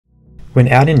When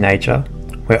out in nature,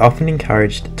 we're often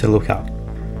encouraged to look up,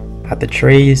 at the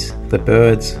trees, the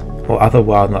birds, or other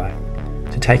wildlife,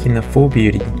 to take in the full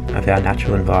beauty of our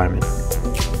natural environment.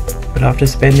 But after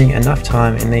spending enough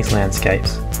time in these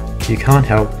landscapes, you can't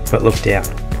help but look down,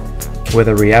 where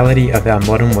the reality of our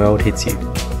modern world hits you.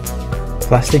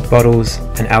 Plastic bottles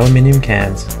and aluminium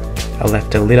cans are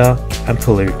left to litter and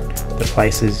pollute the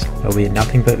places where we are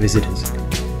nothing but visitors,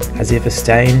 as if a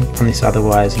stain on this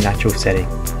otherwise natural setting.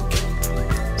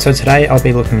 So today I'll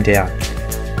be looking down,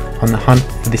 on the hunt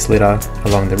for this litter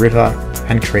along the river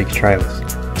and creek trails,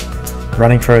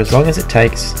 running for as long as it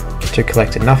takes to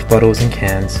collect enough bottles and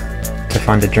cans to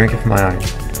fund a drink of my own,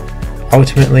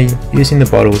 ultimately using the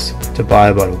bottles to buy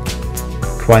a bottle.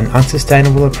 Quite an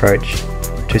unsustainable approach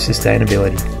to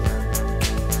sustainability.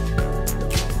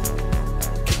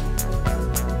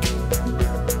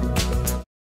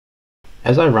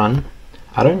 As I run,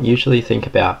 I don't usually think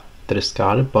about the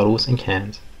discarded bottles and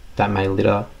cans that may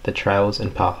litter the trails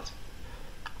and paths,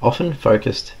 often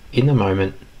focused in the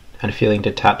moment and feeling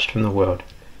detached from the world.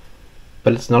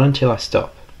 But it's not until I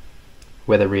stop,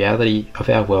 where the reality of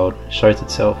our world shows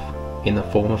itself in the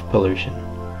form of pollution.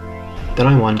 Then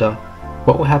I wonder,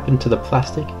 what will happen to the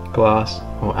plastic, glass,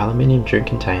 or aluminium drink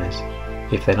containers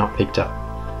if they're not picked up?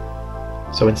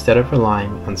 So instead of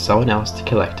relying on someone else to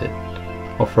collect it,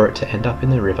 or for it to end up in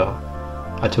the river,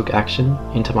 I took action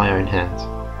into my own hands.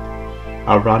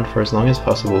 I'll run for as long as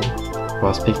possible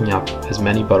whilst picking up as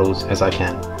many bottles as I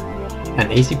can.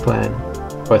 An easy plan,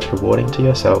 both rewarding to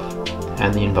yourself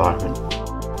and the environment.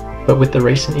 But with the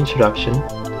recent introduction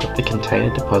of the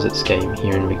container deposit scheme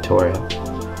here in Victoria,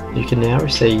 you can now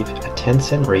receive a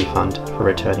 10-cent refund for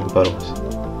returning bottles.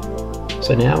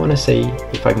 So now I want to see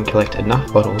if I can collect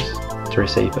enough bottles to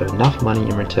receive enough money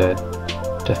in return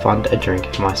to fund a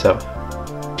drink for myself.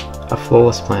 A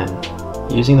flawless plan,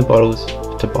 using the bottles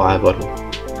to buy a bottle,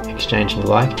 exchanging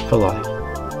like for like.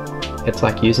 It's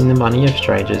like using the money of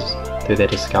strangers through their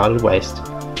discarded waste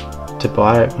to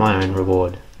buy my own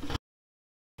reward.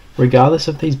 Regardless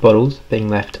of these bottles being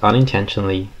left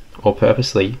unintentionally or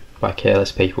purposely by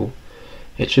careless people,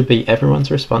 it should be everyone's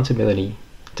responsibility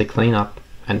to clean up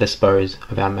and dispose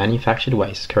of our manufactured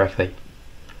waste correctly.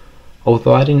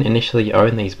 Although I didn't initially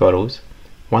own these bottles,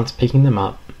 once picking them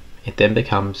up, it then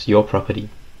becomes your property,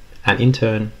 and in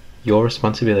turn, your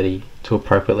responsibility to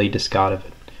appropriately discard of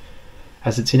it,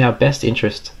 as it's in our best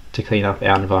interest to clean up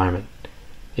our environment.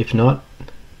 If not,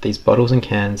 these bottles and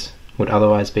cans would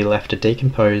otherwise be left to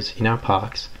decompose in our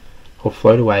parks or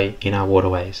float away in our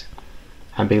waterways,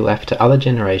 and be left to other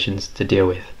generations to deal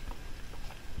with.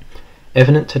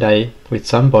 Evident today with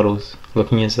some bottles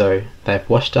looking as though they have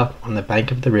washed up on the bank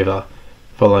of the river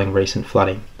following recent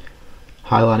flooding,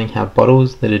 highlighting how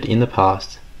bottles littered in the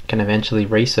past can eventually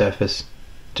resurface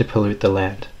to pollute the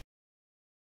land.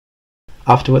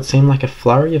 After what seemed like a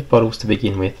flurry of bottles to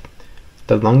begin with,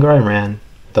 the longer I ran,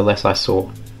 the less I saw,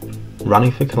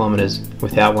 running for kilometres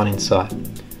without one in sight.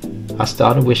 I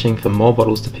started wishing for more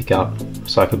bottles to pick up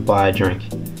so I could buy a drink,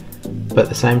 but at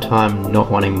the same time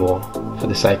not wanting more for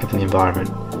the sake of the environment,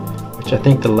 which I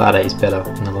think the latter is better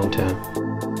in the long term.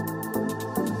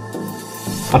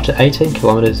 After 18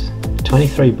 kilometres,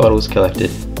 23 bottles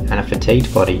collected and a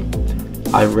fatigued body,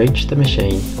 I reached the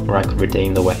machine where I could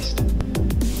redeem the waste.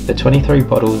 The 23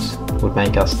 bottles would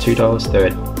make us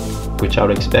 $2.30, which I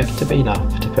would expect to be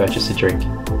enough to purchase a drink.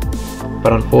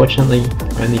 But unfortunately,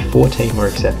 only 14 were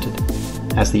accepted,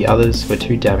 as the others were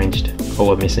too damaged or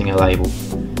were missing a label.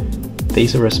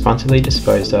 These were responsibly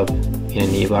disposed of in a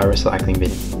nearby recycling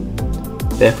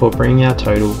bin, therefore bringing our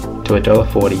total to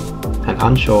 $1.40, and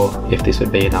unsure if this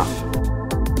would be enough.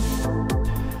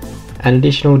 An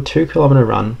additional 2-kilometre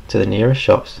run to the nearest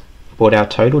shops brought our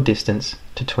total distance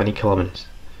to 20 kilometres,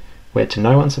 where to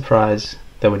no one's surprise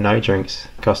there were no drinks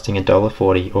costing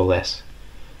 $1.40 or less.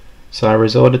 So I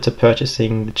resorted to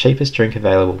purchasing the cheapest drink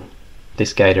available,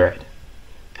 this Gatorade.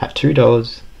 At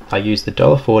 $2, I used the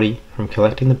 $1.40 from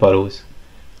collecting the bottles,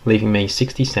 leaving me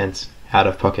 60 cents out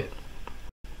of pocket.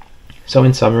 So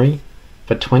in summary,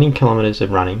 for 20 kilometres of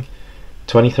running,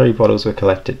 23 bottles were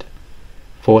collected,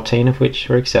 14 of which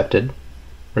were accepted,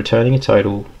 returning a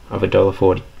total of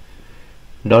 $1.40.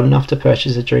 Not enough to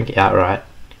purchase a drink outright,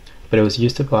 but it was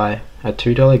used to buy a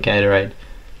 $2 Gatorade,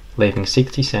 leaving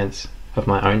 60 cents of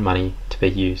my own money to be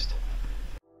used.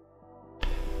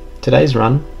 Today's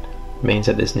run means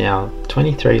that there's now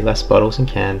 23 less bottles and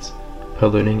cans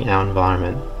polluting our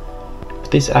environment.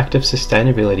 But this act of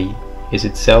sustainability is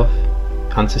itself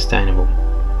unsustainable,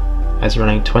 as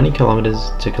running 20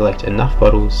 kilometres to collect enough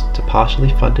bottles to partially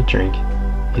fund a drink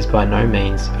is by no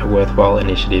means a worthwhile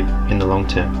initiative in the long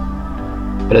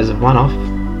term. But as a one-off,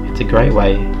 it's It's a great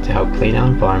way to help clean our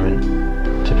environment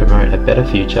to promote a better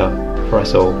future for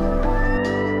us all.